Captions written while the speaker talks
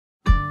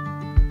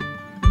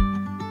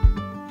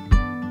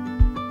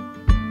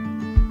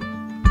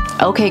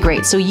Okay,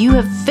 great. So you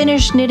have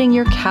finished knitting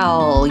your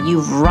cowl.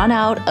 You've run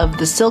out of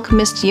the silk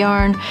mist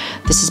yarn.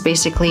 This is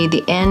basically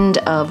the end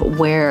of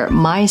where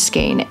my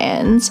skein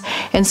ends.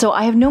 And so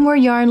I have no more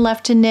yarn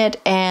left to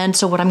knit. And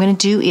so what I'm going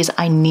to do is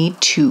I need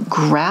to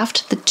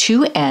graft the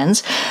two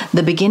ends,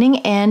 the beginning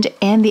end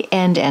and the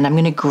end end. I'm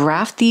going to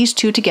graft these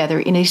two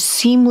together in a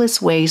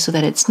seamless way so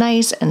that it's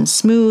nice and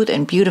smooth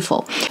and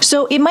beautiful.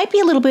 So it might be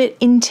a little bit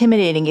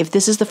intimidating if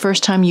this is the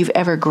first time you've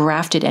ever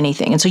grafted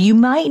anything. And so you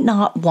might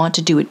not want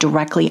to do it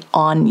directly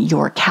on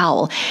your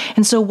cowl.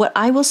 And so what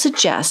I will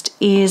suggest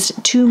is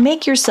to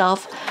make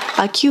yourself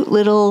a cute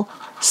little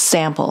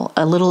sample,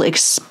 a little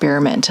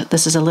experiment.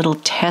 This is a little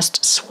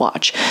test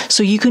swatch.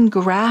 So you can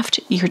graft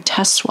your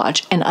test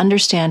swatch and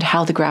understand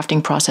how the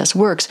grafting process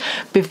works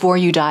before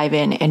you dive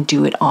in and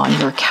do it on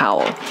your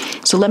cowl.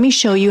 So let me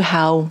show you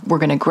how we're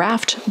going to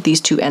graft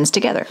these two ends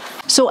together.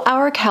 So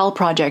our cowl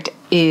project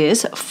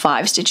is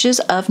 5 stitches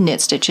of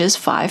knit stitches,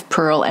 5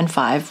 purl and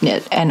 5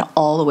 knit, and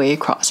all the way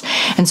across.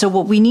 And so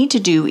what we need to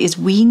do is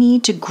we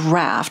need to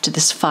graft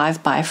this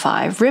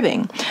 5x5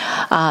 ribbing.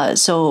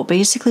 So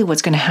basically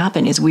what's going to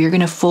happen is we are going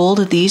to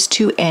fold these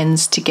two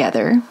ends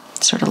together,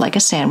 sort of like a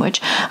sandwich.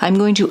 I'm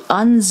going to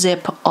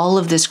unzip all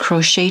of this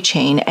crochet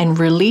chain and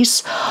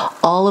release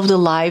all of the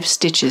live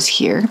stitches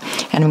here,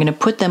 and I'm going to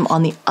put them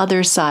on the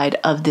other side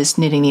of this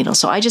knitting needle.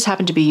 So I just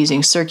happen to be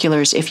using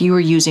circulars. If you were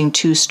using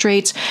 2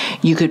 straights,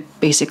 you could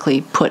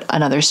basically put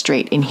another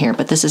straight in here,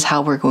 but this is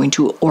how we're going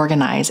to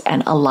organize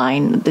and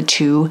align the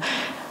two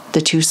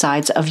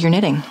sides of your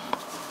knitting.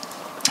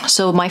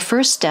 So my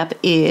first step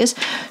is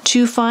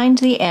to find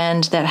the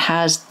end that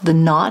has the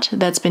knot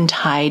that's been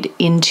tied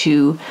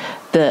into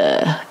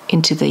the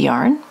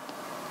yarn.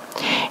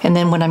 And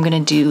then what I'm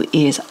going to do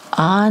is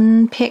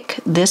unpick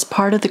this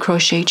part of the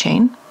crochet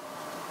chain,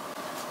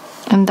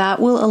 and that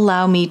will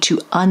allow me to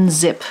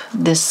unzip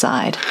this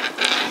side.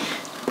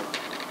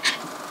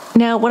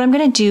 Now what I'm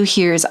going to do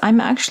here is I'm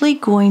actually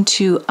going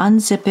to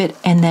unzip it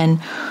and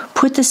then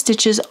put the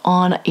stitches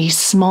on a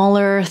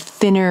smaller,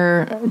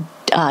 thinner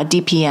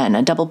DPN,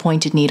 a double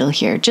pointed needle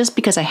here, just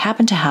because I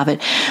happen to have it,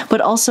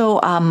 but also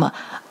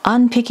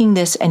unpicking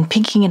this and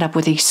picking it up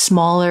with a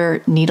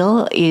smaller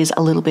needle is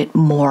a little bit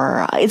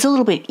more, it's a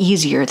little bit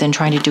easier than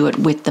trying to do it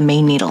with the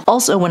main needle.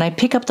 Also, when I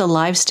pick up the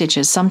live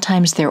stitches,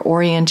 sometimes they're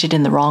oriented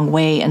in the wrong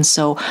way, and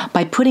so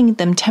by putting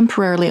them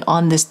temporarily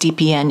on this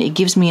DPN, it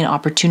gives me an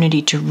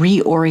opportunity to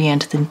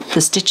reorient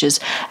the stitches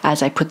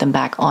as I put them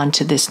back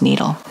onto this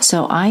needle.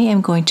 So I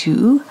am going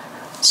to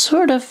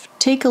sort of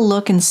take a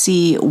look and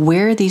see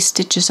where these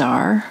stitches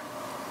are,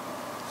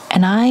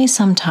 and I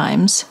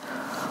sometimes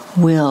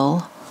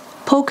will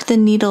poke the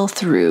needle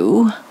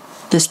through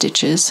the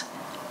stitches,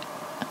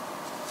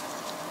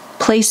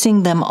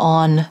 placing them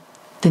on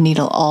the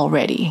needle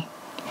already,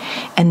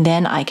 and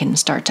then I can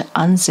start to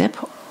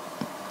unzip,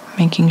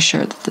 making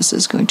sure that this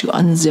is going to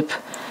unzip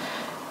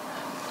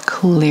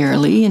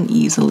clearly and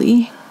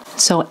easily.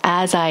 So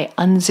as I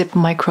unzip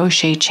my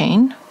crochet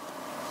chain,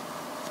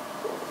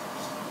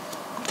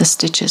 the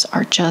stitches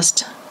are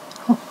just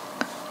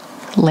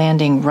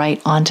landing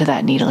right onto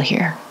that needle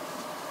here.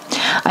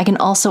 I can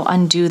also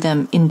undo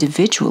them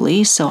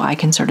individually, so I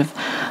can sort of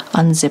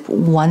unzip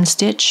one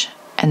stitch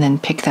and then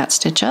pick that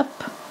stitch up,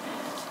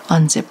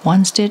 unzip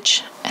one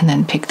stitch and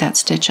then pick that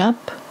stitch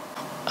up,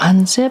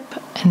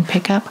 unzip and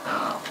pick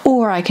up,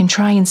 or I can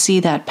try and see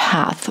that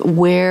path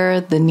where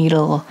the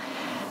needle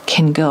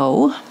can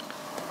go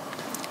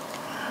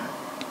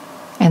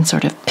and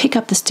sort of pick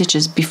up the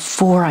stitches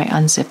before I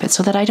unzip it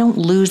so that I don't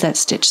lose that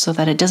stitch, so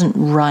that it doesn't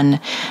run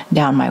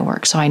down my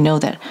work. So I know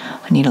that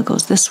a needle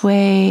goes this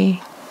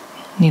way,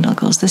 needle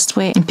goes this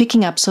way, and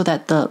picking up so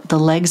that the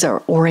legs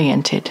are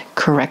oriented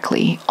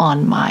correctly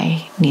on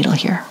my needle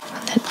here.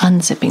 And then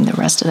unzipping the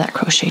rest of that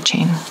crochet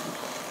chain.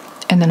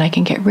 And then I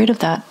can get rid of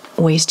that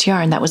waste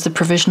yarn. That was the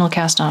provisional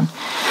cast on.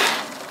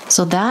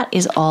 So that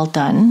is all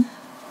done.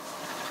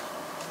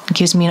 It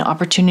gives me an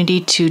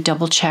opportunity to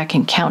double check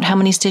and count how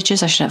many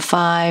stitches. I should have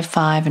 5,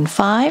 5, and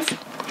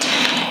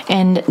 5.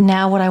 And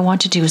now what I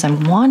want to do is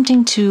I'm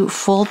wanting to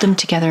fold them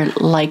together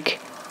like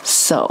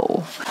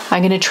so.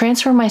 I'm going to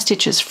transfer my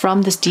stitches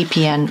from this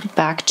DPN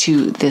back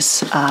to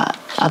this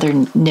other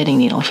knitting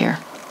needle here.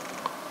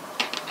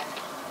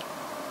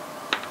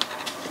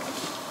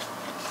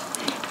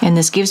 And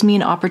this gives me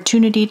an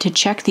opportunity to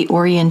check the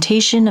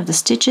orientation of the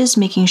stitches,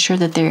 making sure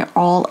that they're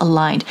all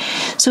aligned.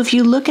 So if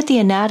you look at the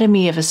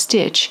anatomy of a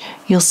stitch,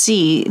 you'll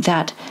see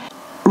that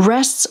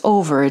rests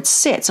over, it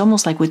sits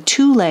almost like with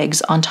 2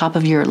 legs on top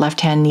of your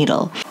left-hand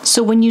needle.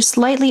 So when you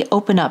slightly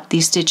open up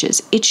these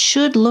stitches, it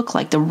should look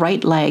like the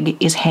right leg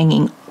is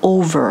hanging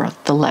over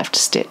the left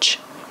stitch.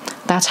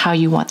 That's how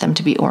you want them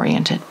to be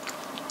oriented.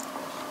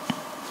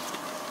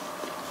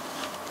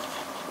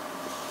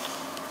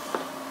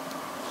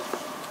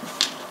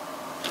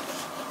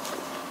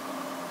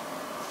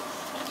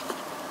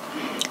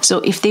 So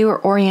if they were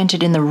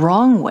oriented in the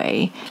wrong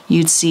way,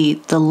 you'd see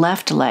the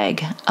left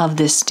leg of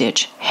this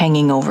stitch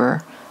hanging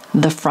over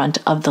the front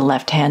of the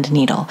left-hand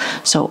needle.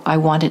 So I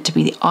want it to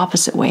be the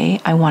opposite way.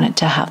 I want it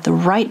to have the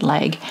right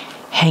leg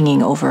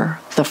hanging over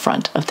the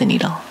front of the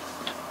needle.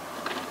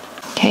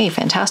 Okay,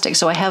 fantastic.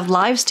 So I have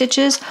live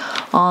stitches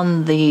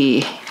on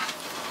the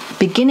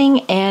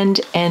beginning and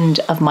end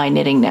of my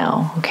knitting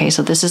now. Okay,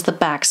 so this is the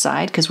back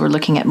side because we're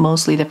looking at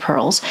mostly the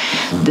purls.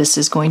 This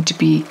is going to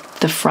be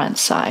the front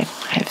side.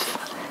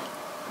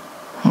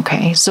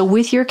 Okay, so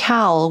with your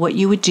cowl, what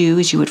you would do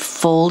is you would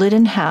fold it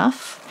in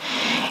half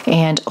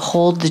and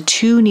hold the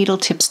two needle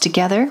tips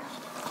together.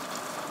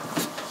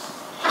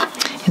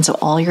 And so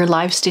all your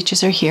live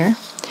stitches are here.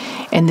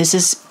 And this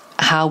is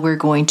how we're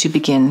going to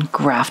begin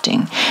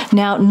grafting.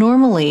 Now,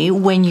 normally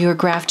when you're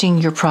grafting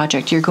your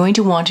project, you're going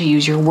to want to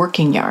use your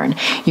working yarn.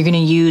 You're going to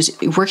use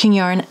working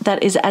yarn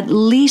that is at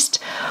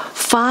least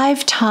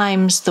 5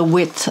 times the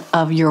width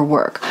of your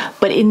work.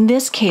 But in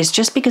this case,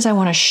 just because I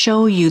want to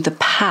show you the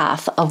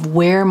path of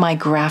where my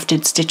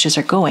grafted stitches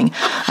are going,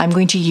 I'm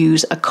going to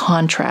use a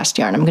contrast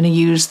yarn. I'm going to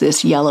use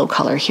this yellow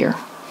color here.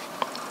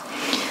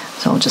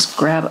 So I'll just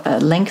grab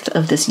a length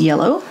of this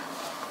yellow.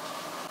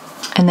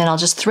 And then I'll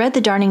just thread the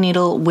darning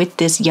needle with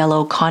this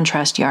yellow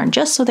contrast yarn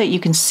just so that you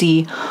can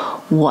see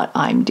what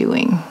I'm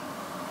doing.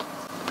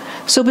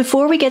 So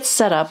before we get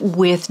set up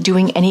with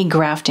doing any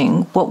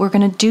grafting, what we're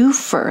going to do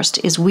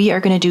first is we are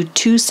going to do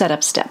 2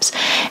 setup steps.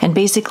 And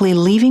basically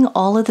leaving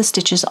all of the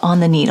stitches on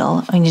the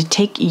needle, I'm going to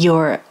take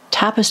your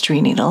tapestry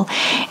needle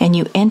and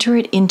you enter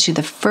it into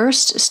the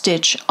first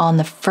stitch on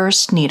the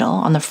first needle,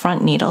 on the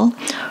front needle,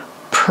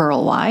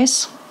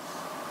 purlwise.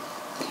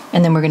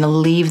 And then we're going to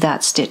leave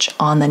that stitch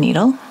on the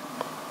needle.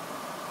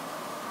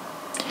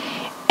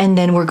 And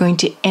then we're going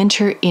to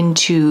enter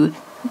into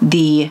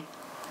the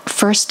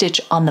first stitch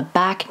on the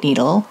back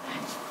needle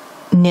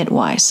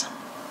knitwise.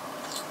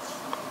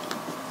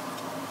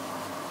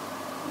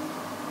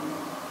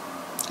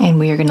 And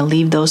we are going to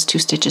leave those 2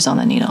 stitches on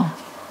the needle.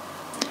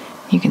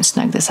 You can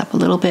snug this up a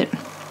little bit.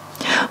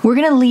 We're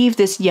going to leave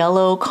this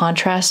yellow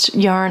contrast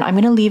yarn, I'm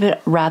going to leave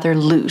it rather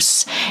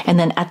loose. And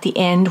then at the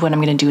end, what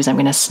I'm going to do is I'm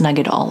going to snug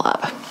it all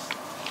up.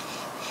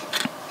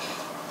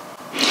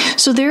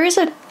 So there is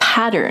a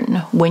pattern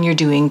when you're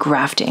doing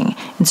grafting.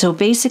 And so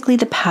basically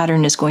the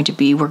pattern is going to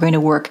be, we're going to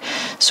work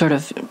sort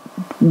of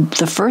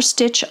the first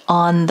stitch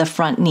on the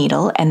front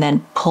needle and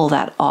then pull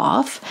that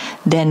off.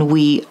 Then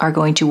we are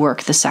going to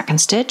work the second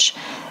stitch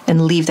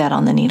and leave that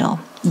on the needle.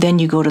 Then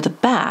you go to the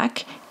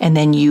back and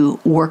then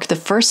you work the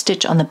first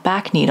stitch on the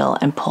back needle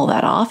and pull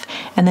that off.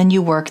 And then you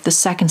work the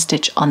second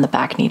stitch on the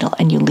back needle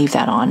and you leave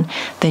that on.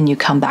 Then you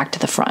come back to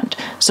the front.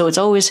 So it's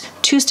always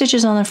 2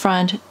 stitches on the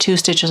front, 2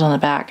 stitches on the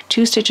back,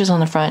 2 stitches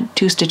on the front,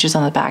 2 stitches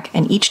on the back.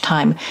 And each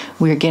time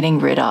we're getting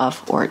rid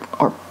of or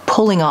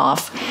pulling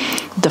off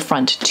the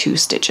front 2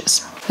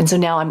 stitches. And so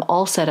now I'm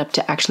all set up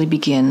to actually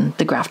begin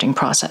the grafting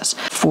process.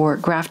 For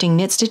grafting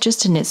knit stitches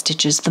to knit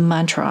stitches, the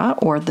mantra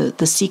or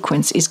the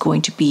sequence is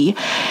going to be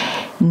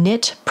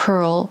knit,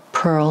 purl,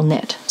 purl,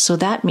 knit. So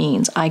that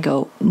means I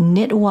go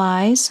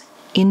knitwise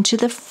into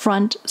the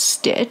front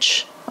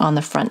stitch on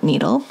the front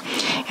needle,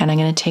 and I'm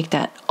going to take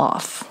that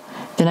off.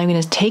 Then I'm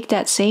going to take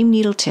that same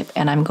needle tip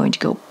and I'm going to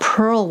go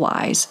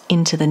purlwise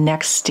into the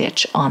next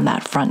stitch on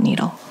that front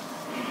needle.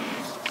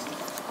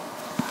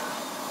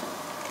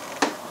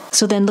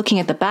 So then looking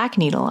at the back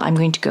needle, I'm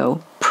going to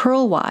go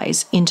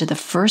purlwise into the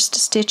first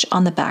stitch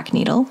on the back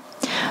needle,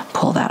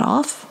 pull that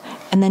off,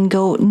 and then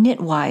go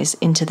knitwise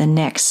into the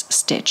next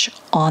stitch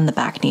on the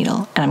back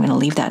needle, and I'm going to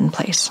leave that in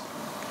place.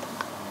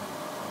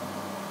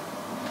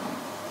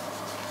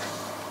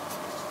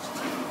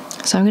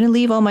 So I'm going to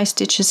leave all my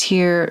stitches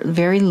here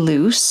very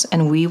loose,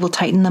 and we will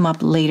tighten them up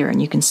later,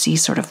 and you can see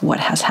sort of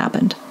what has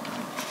happened.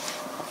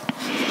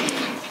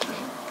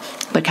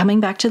 But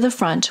coming back to the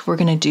front, we're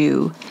going to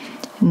do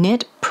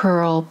knit,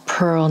 purl,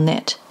 purl,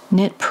 knit,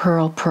 knit,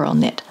 purl, purl,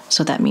 knit.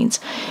 So that means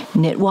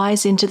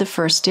knitwise into the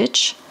first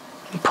stitch,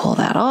 pull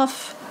that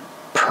off,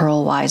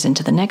 purlwise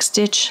into the next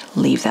stitch,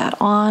 leave that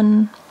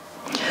on,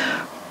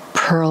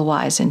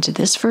 purlwise into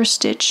this first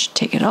stitch,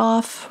 take it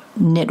off,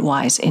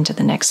 knitwise into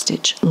the next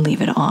stitch,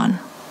 leave it on.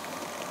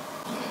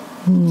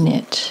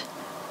 Knit,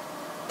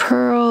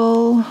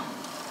 purl,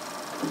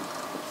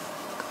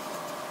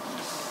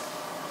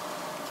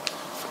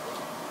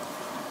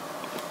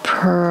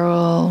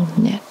 purl,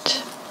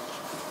 knit.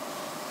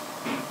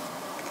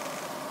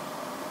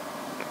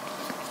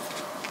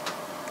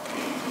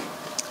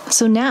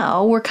 So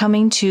now we're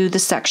coming to the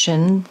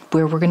section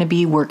where we're going to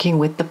be working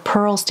with the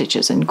purl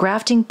stitches, and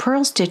grafting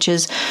purl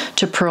stitches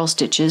to purl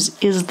stitches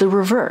is the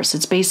reverse.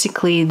 It's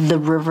basically the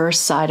reverse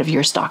side of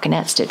your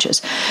stockinette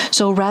stitches.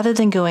 So rather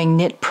than going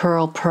knit,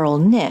 purl, purl,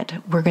 knit,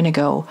 we're going to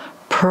go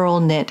purl,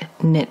 knit,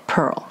 knit,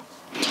 purl.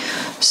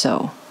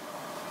 So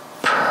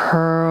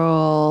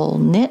purl,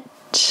 knit,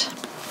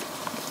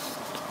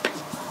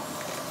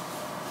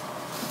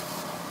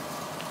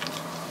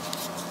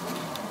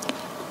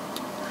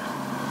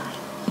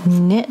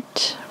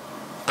 knit,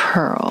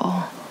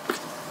 purl,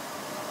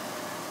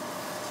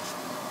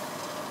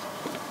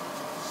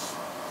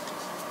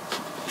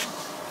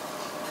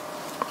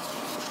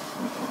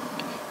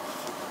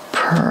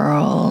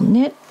 purl,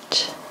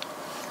 knit,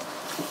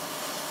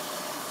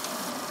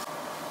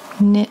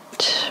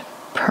 knit,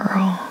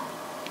 purl.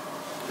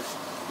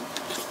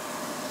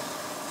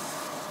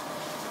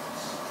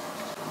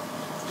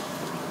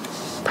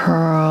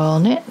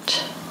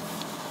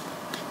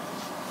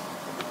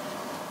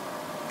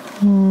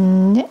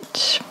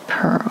 knit,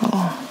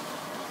 purl.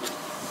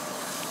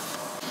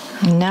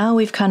 Now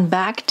we've come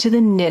back to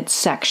the knit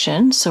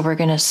section, so we're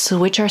going to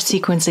switch our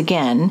sequence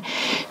again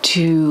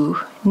to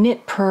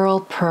knit,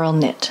 purl, purl,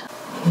 knit.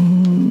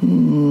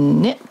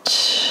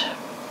 Knit,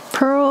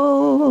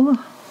 purl,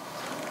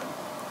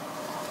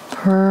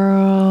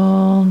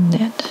 purl,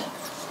 knit.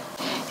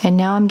 And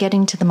now I'm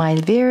getting to my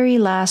very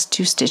last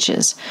 2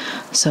 stitches.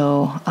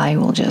 So I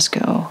will just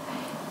go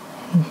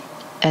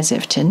as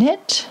if to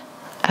knit,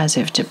 as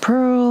if to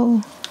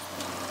purl,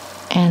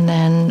 and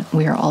then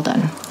we are all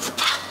done.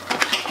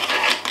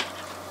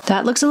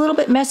 That looks a little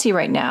bit messy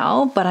right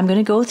now, but I'm going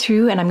to go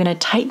through and I'm going to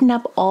tighten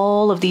up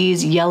all of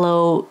these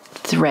yellow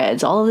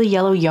threads. All of the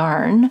yellow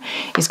yarn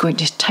is going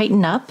to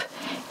tighten up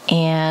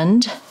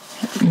and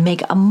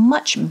make a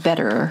much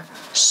better,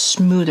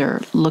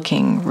 smoother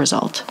looking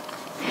result.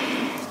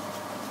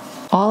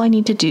 All I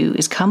need to do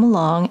is come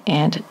along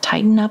and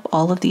tighten up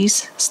all of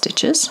these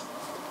stitches.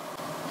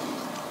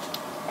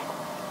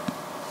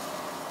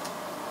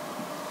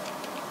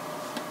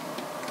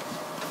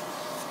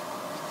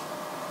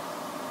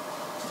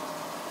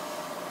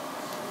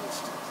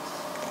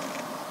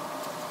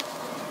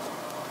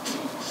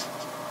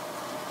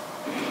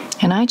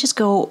 And I just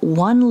go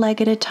one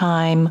leg at a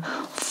time,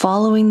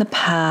 following the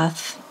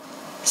path,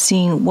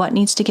 seeing what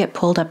needs to get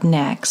pulled up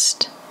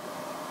next.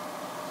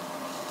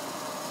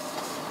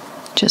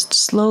 Just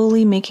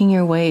slowly making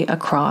your way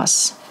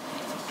across.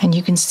 And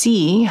you can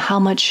see how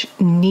much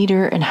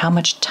neater and how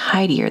much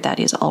tidier that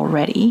is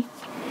already,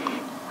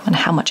 and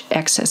how much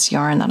excess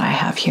yarn that I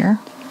have here.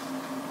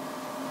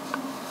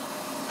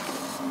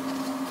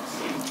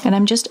 And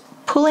I'm just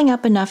pulling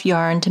up enough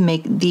yarn to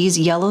make these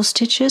yellow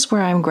stitches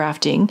where I'm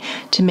grafting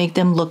to make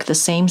them look the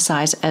same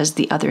size as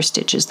the other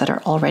stitches that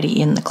are already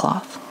in the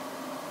cloth.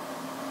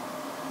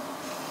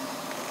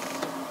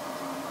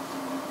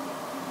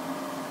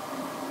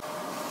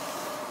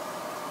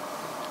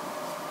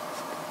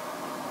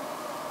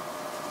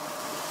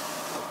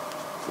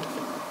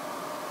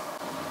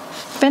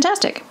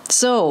 Fantastic.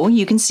 So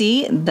you can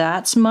see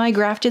that's my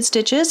grafted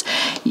stitches.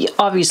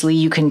 Obviously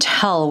you can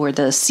tell where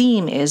the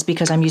seam is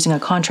because I'm using a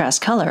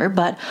contrast color,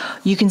 but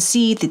you can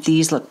see that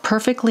these look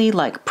perfectly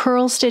like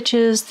purl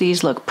stitches.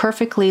 These look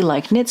perfectly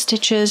like knit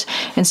stitches.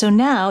 And so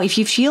now if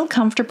you feel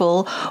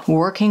comfortable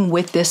working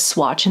with this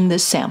swatch and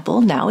this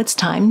sample, now it's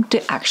time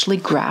to actually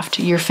graft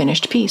your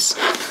finished piece.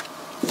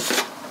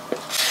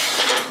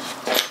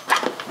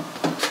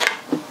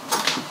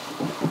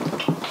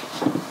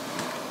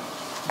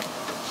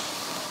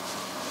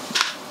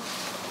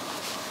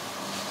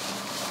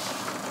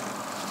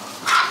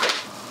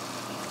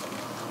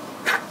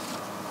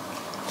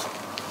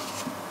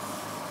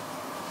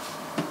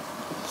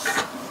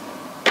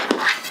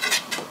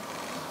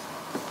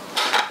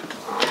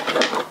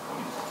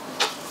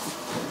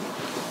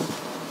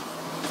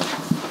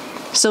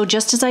 So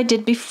just as I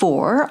did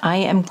before,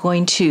 I'm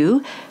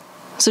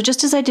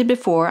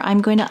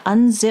going to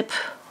unzip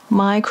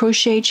my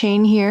crochet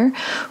chain here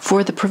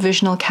for the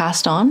provisional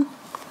cast on.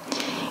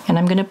 And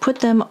I'm going to put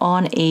them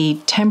on a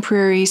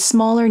temporary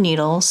smaller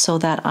needle so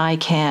that I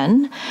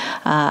can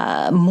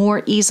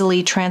more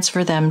easily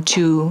transfer them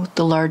to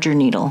the larger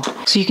needle.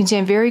 So you can see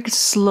I'm very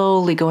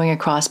slowly going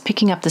across,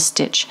 picking up the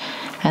stitch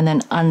and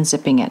then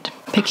unzipping it.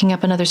 Picking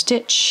up another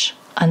stitch,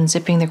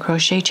 unzipping the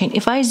crochet chain.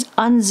 If I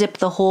unzip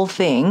the whole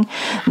thing,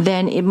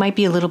 then it might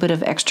be a little bit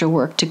of extra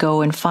work to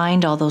go and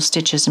find all those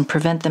stitches and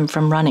prevent them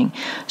from running.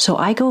 So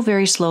I go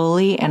very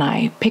slowly and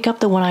I pick up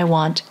the one I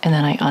want and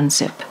then I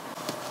unzip.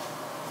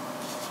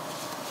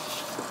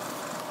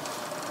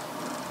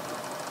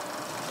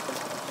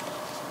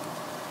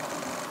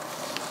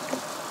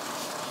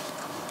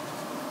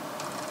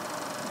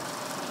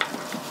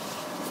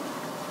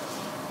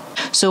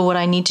 So what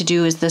I need to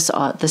do is this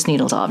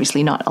needle's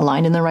obviously not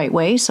aligned in the right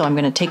way, so I'm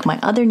going to take my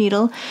other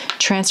needle,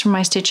 transfer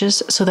my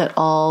stitches so that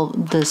all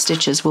the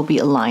stitches will be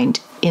aligned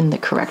in the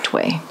correct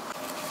way.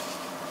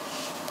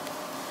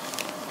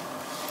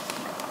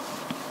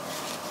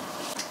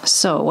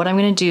 So what I'm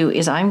going to do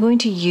is I'm going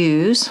to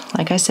use,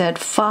 like I said,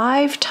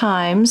 5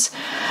 times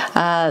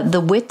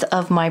the width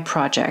of my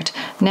project.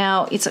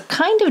 Now it's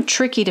kind of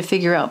tricky to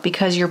figure out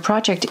because your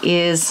project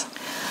is,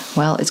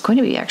 well, it's going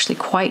to be actually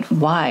quite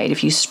wide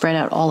if you spread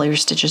out all your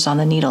stitches on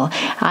the needle.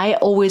 I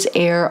always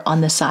err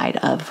on the side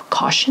of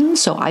caution,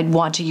 so I'd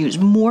want to use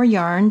more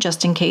yarn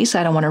just in case.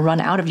 I don't want to run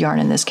out of yarn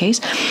in this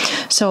case.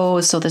 So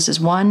this is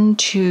 1,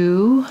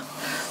 2,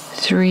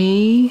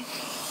 3,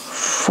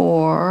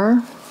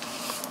 4,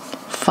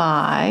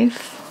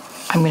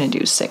 5. I'm going to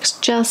do 6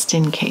 just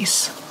in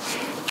case.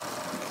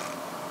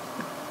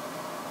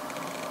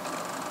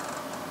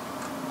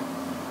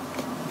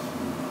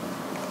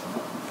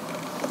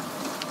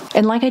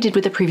 And like I did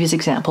with the previous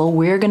example,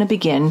 we're going to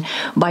begin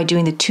by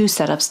doing the 2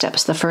 setup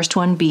steps. The first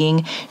one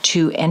being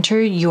to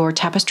enter your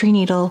tapestry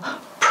needle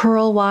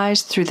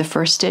purl-wise through the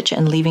first stitch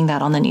and leaving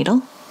that on the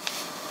needle.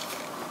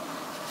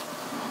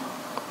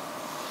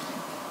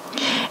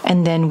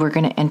 And then we're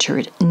going to enter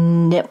it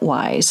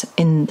knit-wise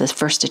in the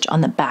first stitch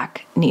on the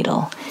back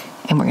needle,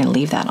 and we're going to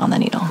leave that on the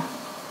needle.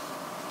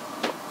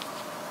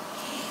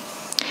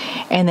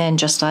 And then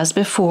just as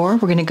before,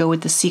 we're going to go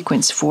with the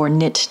sequence for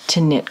knit to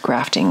knit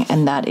grafting,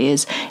 and that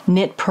is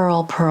knit,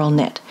 purl, purl,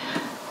 knit.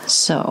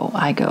 So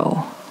I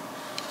go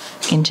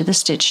into the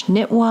stitch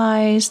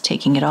knitwise,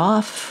 taking it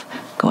off,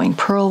 going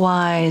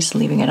purlwise,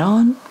 leaving it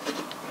on,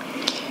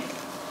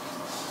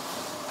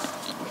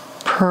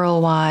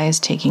 purlwise,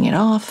 taking it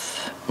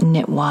off,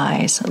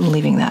 knitwise,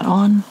 leaving that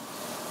on.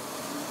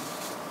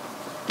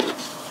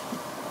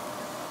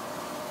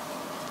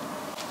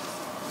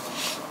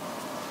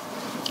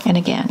 And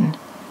again,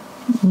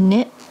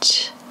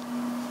 knit,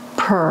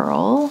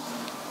 purl,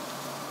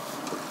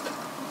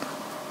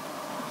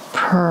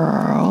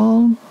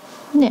 purl,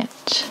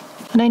 knit.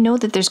 And I know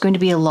that there's going to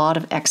be a lot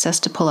of excess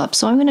to pull up,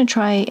 so I'm going to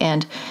try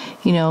and,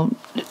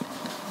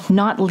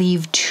 not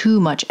leave too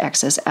much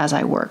excess as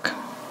I work.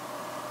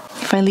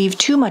 If I leave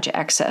too much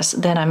excess,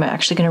 then I'm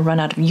actually going to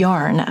run out of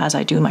yarn as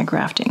I do my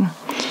grafting.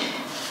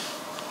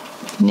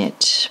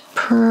 Knit,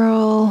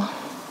 purl,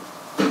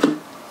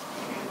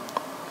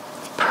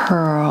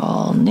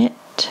 purl, knit.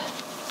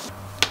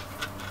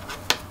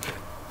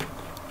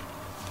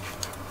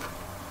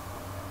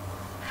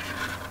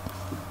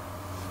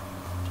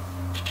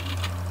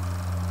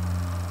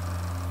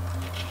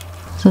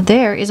 So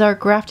there is our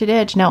grafted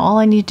edge. Now all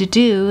I need to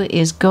do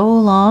is go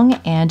along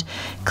and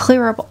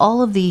clear up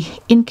all of the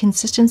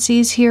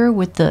inconsistencies here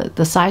with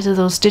the size of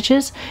those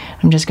stitches.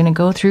 I'm just going to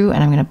go through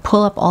and I'm going to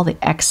pull up all the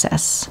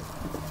excess.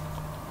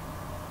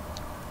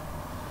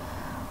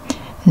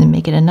 And then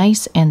make it a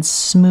nice and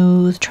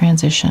smooth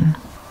transition.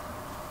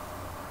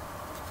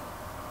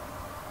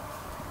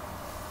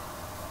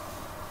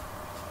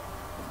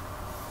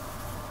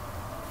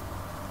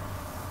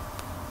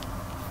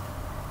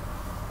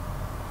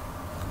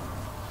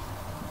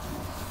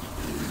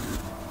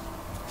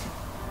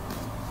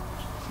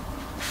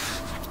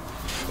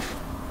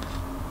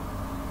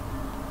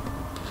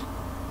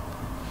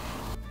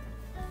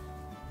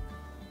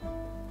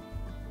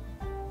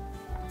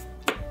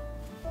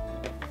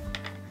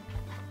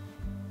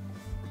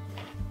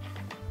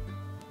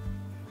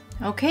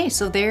 Okay,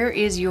 so there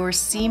is your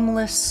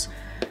seamless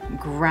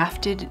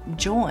grafted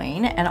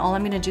join, and all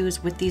I'm going to do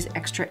is with these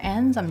extra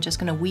ends, I'm just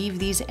going to weave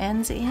these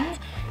ends in,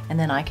 and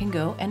then I can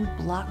go and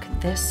block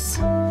this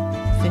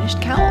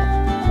finished cowl.